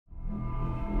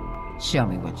Show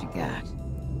me what you got.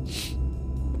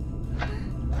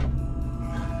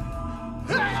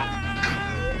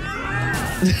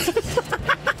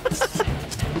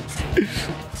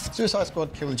 Suicide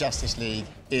Squad Kill the Justice League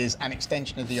is an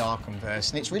extension of the Arkhamverse,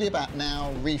 and it's really about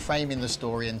now reframing the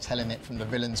story and telling it from the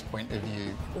villain's point of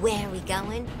view. Where are we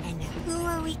going, and who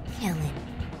are we killing?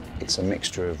 It's a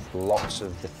mixture of lots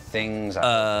of the things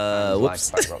I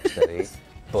whoops. like about Rocksteady,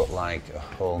 but like a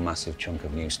whole massive chunk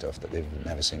of new stuff that they've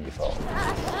never seen before.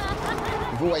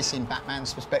 We've always seen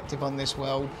Batman's perspective on this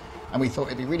world, and we thought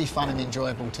it'd be really fun and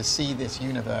enjoyable to see this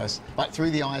universe, but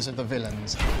through the eyes of the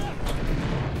villains.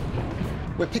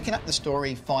 We're picking up the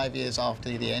story 5 years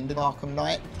after the end of Arkham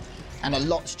Knight, and a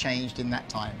lot's changed in that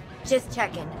time. Just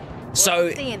checking. So-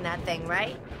 We're seeing that thing,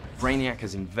 right? Brainiac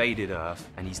has invaded Earth,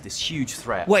 and he's this huge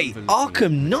threat. Wait, overlooking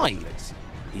Arkham Knight? Metropolis.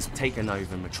 He's taken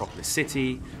over Metropolis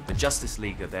City. The Justice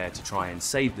League are there to try and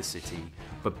save the city,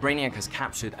 but Brainiac has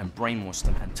captured and brainwashed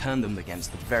them and turned them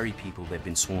against the very people they've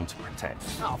been sworn to protect.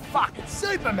 Oh, fuck, it's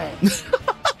Superman!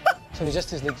 So the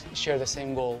Justice League share the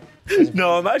same goal.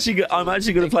 No, I'm actually going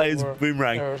to play as Take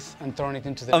Boomerang. Earth and turn it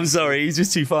into the I'm sorry, he's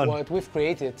just too fun. What we've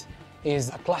created is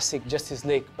a classic Justice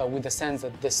League, but with the sense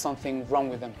that there's something wrong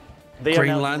with them. They are Green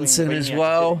now doing Lantern as Brainiac's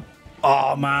well. bidding.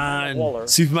 Oh man, Waller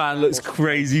Superman looks will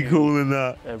crazy cool in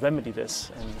that. Remedy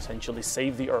this and essentially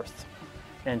save the Earth.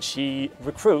 And she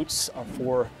recruits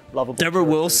four lovable Deborah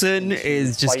characters Wilson into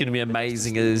is just going to fight be with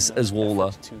amazing Justice League as in an Waller.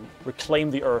 effort to reclaim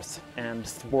the Earth and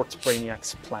thwart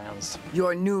Brainiac's plans.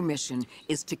 Your new mission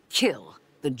is to kill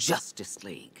the Justice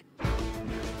League.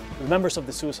 The members of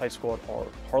the Suicide Squad are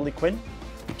Harley Quinn,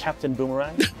 Captain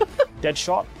Boomerang,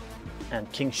 Deadshot,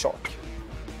 and King Shark.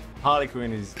 Harley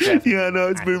Quinn is definitely Yeah, no,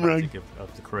 it's Boomerang.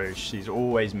 of the crew. She's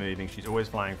always moving, she's always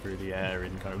flying through the air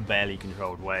in kind of barely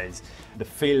controlled ways. The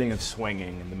feeling of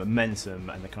swinging and the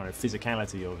momentum and the kind of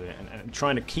physicality of it, and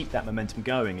trying to keep that momentum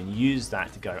going and use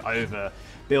that to go over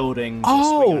buildings,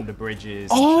 or swing under bridges.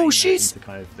 Oh, chain she's- into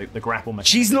kind of the grapple mechanics.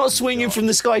 She's not you've swinging got. from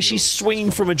the sky, she's swinging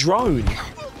from a drone.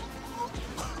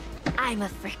 I'm a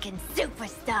freaking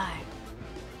superstar.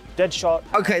 Deadshot.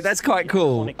 Okay, that's quite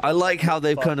cool. I like how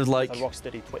they've but kind of with like a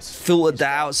Rocksteady twist. filtered He's that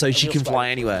got out so a she real can fly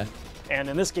style. anywhere. And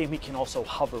in this game, he can also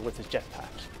hover with his jetpack.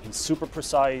 He's super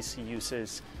precise. He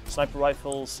uses sniper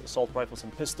rifles, assault rifles,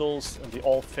 and pistols, and they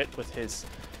all fit with his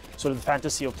sort of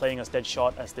fantasy of playing as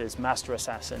Deadshot as this master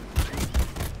assassin.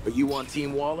 But you want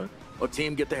Team Waller, or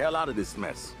Team get the hell out of this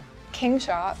mess? King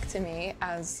Shark, to me,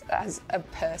 as a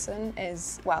person,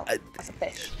 is, well, as a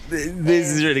fish. This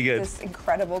is really good. This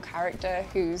incredible character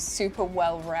who's super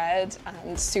well-read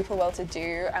and super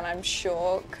well-to-do, and I'm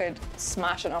sure could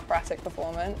smash an operatic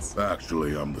performance.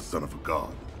 Actually, I'm the son of a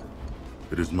god.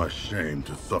 It is my shame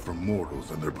to suffer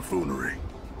mortals and their buffoonery.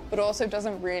 But also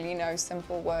doesn't really know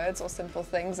simple words or simple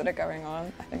things that are going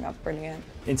on. I think that's brilliant.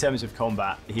 In terms of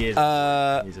combat, he is.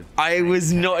 I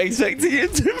was not expecting him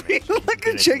to be like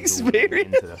a Shakespearean.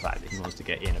 Into the fact that he wants to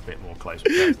get in a bit more close.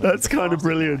 That's kind of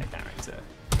brilliant. Character.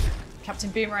 Captain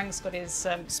Boomerang's got his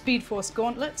Speed Force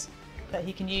gauntlet that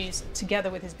he can use together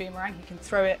with his boomerang. He can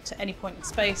throw it to any point in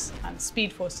space and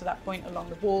Speed Force to that point along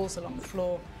the walls, along the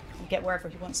floor, and get wherever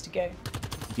he wants to go.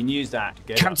 You can use that to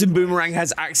get Captain Boomerang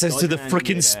has access to the dodge around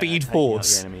frickin' the Speed air, take out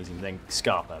Force. the enemies and then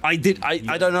scarp them. I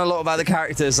don't know a lot about the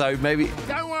character, so maybe.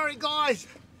 Don't worry, guys.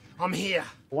 I'm here.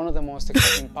 One of the most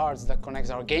exciting parts that connects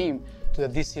our game to the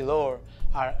DC lore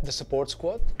are the support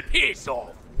squad. Piss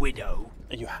off, Widow.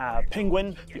 And you have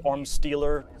Penguin, the arms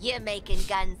stealer, You're making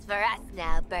guns for us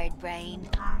now, Bird Brain.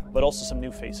 but also some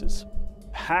new faces.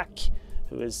 Hack,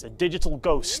 who is a digital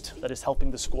ghost that is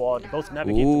helping the squad both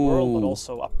navigate the world but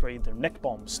also upgrade their neck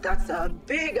bombs. That's a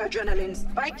big adrenaline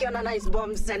spike on a nice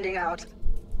bomb sending out.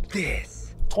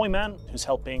 This. Toyman, who's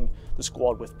helping the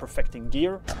squad with perfecting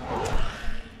gear.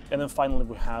 And then finally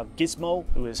we have Gizmo,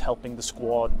 who is helping the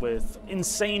squad with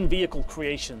insane vehicle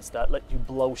creations that let you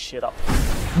blow shit up.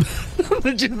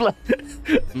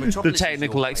 The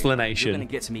technical explanation. You're going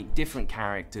to get to meet different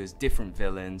characters, different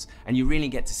villains, and you really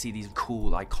get to see these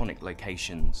cool, iconic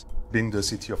locations. Being the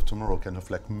city of tomorrow kind of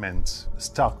like meant a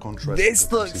stark contrast This to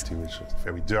the looks city, which is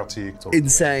very dirty. It's all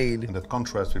insane. And that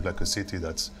contrast with like a city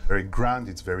that's very grand,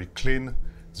 it's very clean,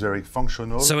 it's very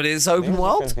functional. So it is open The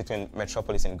world? difference between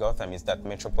Metropolis and Gotham is that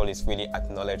Metropolis really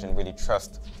acknowledge and really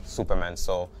trust Superman.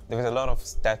 So there is a lot of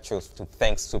statues to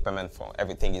thank Superman for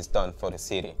everything he's done for the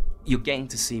city. You're getting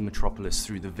to see Metropolis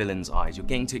through the villain's eyes. You're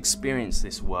getting to experience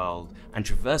this world and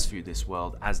traverse through this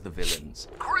world as the villains.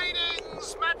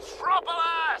 Greetings,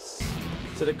 Metropolis!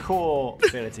 So the core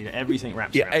ability that everything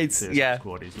wraps around Suicide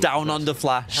Squad is down under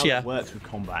flash. How it works with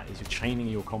combat is you're chaining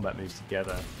your combat moves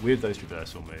together with those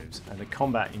traversal moves, and the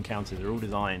combat encounters are all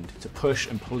designed to push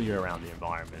and pull you around the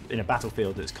environment in a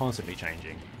battlefield that's constantly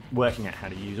changing. Working out how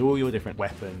to use all your different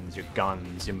weapons, your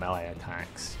guns, your melee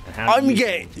attacks, and how to use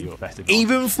them to your best advantage.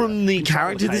 Even from the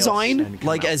character design,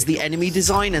 like as the enemy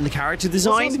design and the character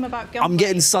design, I'm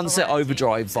getting Sunset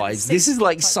Overdrive vibes. This is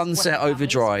like Sunset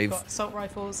Overdrive assault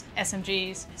rifles,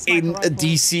 SMGs, in a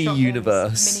DC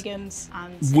universe miniguns,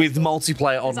 and with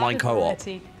multiplayer online co-op.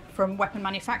 From weapon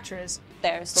manufacturers.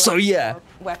 There's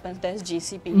weapons, there's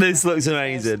GCP. This looks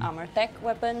amazing. There's armor tech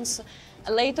weapons.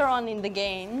 Later on in the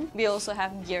game, we also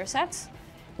have gear sets.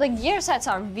 The gear sets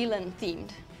are villain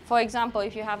themed. For example,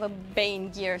 if you have a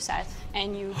Bane gear set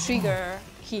and you trigger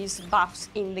his buffs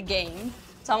in the game,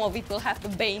 some of it will have the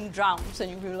Bane drums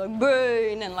and you will like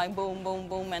Bane and like boom, boom,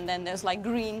 boom, and then there's like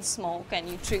green smoke and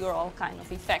you trigger all kind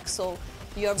of effects. So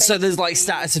there's like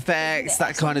status effects,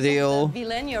 that kind of deal. The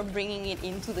villain, you're bringing it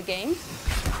into the game.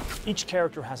 Each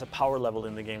character has a power level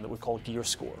in the game that we call gear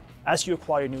score. As you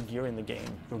acquire new gear in the game,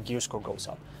 your gear score goes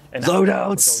up. And as your gear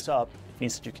goes up, it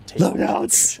means that you can take more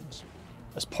missions.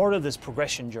 As part of this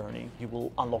progression journey, you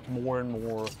will unlock more and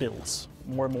more builds,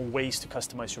 more and more ways to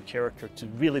customize your character to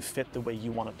really fit the way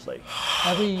you want to play.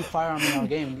 Every firearm in our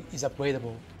game is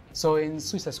upgradable. So in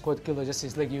Suicide Squad Kill the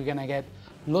Justice League, you're gonna get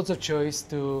lots of choice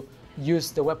to use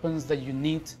the weapons that you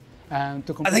need and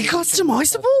to complete. Are they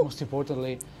customizable? Most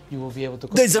importantly, you will be able to.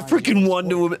 There's a freaking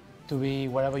Wonder Woman. To be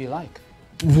whatever you like.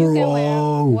 You can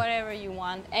wear whatever you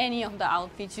want, any of the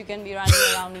outfits. You can be running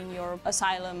around in your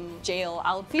asylum jail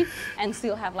outfit and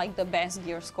still have like the best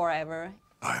gear score ever.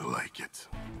 I like it.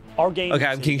 Our game okay,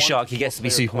 I'm King Shark. He gets to be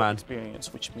Superman.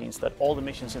 Experience, which means that all the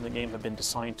missions in the game have been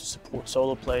designed to support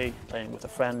solo play, playing with a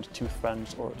friend, 2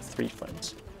 friends, or 3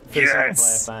 friends. For the single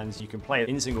player fans, you can play it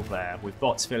in single player with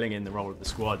bots filling in the role of the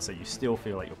squad, so you still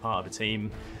feel like you're part of a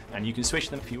team, and you can switch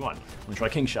them if you want. I'm going to try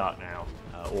King Shark now,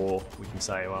 or we can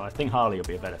say, well, I think Harley will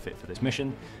be a better fit for this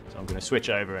mission, so I'm going to switch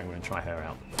over and I'm going to try her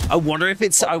out. I wonder if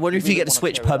you get to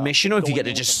switch per mission or if you get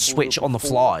to just switch on the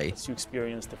fly. To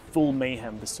experience the full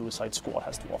mayhem the Suicide Squad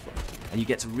has to offer. And you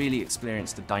get to really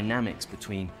experience the dynamics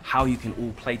between how you can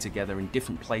all play together in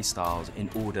different play styles in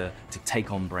order to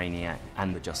take on Brainiac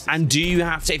and the Justice League. And do you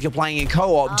have to, if you're playing in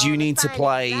co-op, do you need to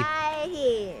play...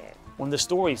 When the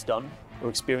story's done, your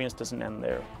experience doesn't end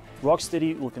there.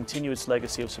 Rocksteady will continue its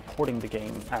legacy of supporting the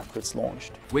game after it's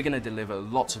launched. We're going to deliver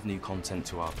lots of new content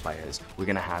to our players. We're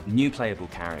going to have new playable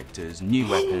characters, new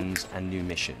weapons, and new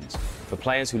missions. For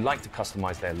players who like to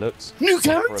customize their looks, new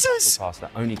characters! For a battle pass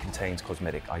that only contains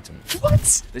cosmetic items.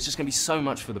 What? There's just going to be so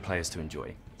much for the players to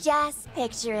enjoy. Just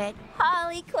picture it.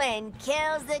 Harley Quinn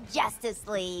kills the Justice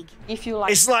League. If you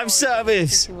like it's live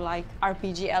service. If you like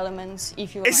RPG elements,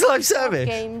 if you it's like live service.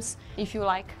 Games, if you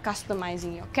like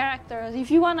customizing your characters, if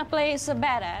you want to play as a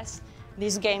badass,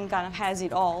 this game kind of has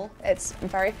it all. It's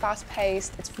very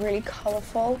fast-paced, it's really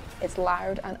colorful, it's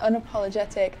loud and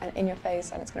unapologetic and in your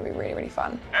face, and it's going to be really, really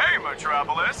fun. Hey,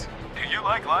 Metropolis! Do you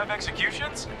like live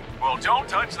executions? Well, don't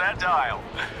touch that dial,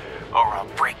 or I'll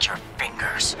break your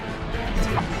fingers.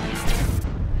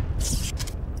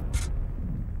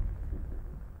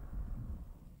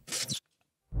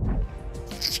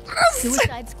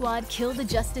 Suicide Squad Kill the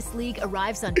Justice League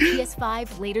arrives on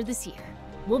PS5 later this year.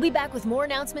 We'll be back with more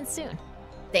announcements soon.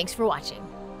 Thanks for watching.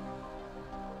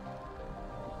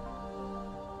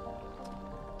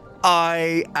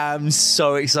 I am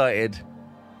so excited.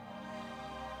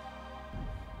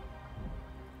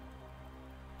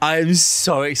 I am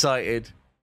so excited.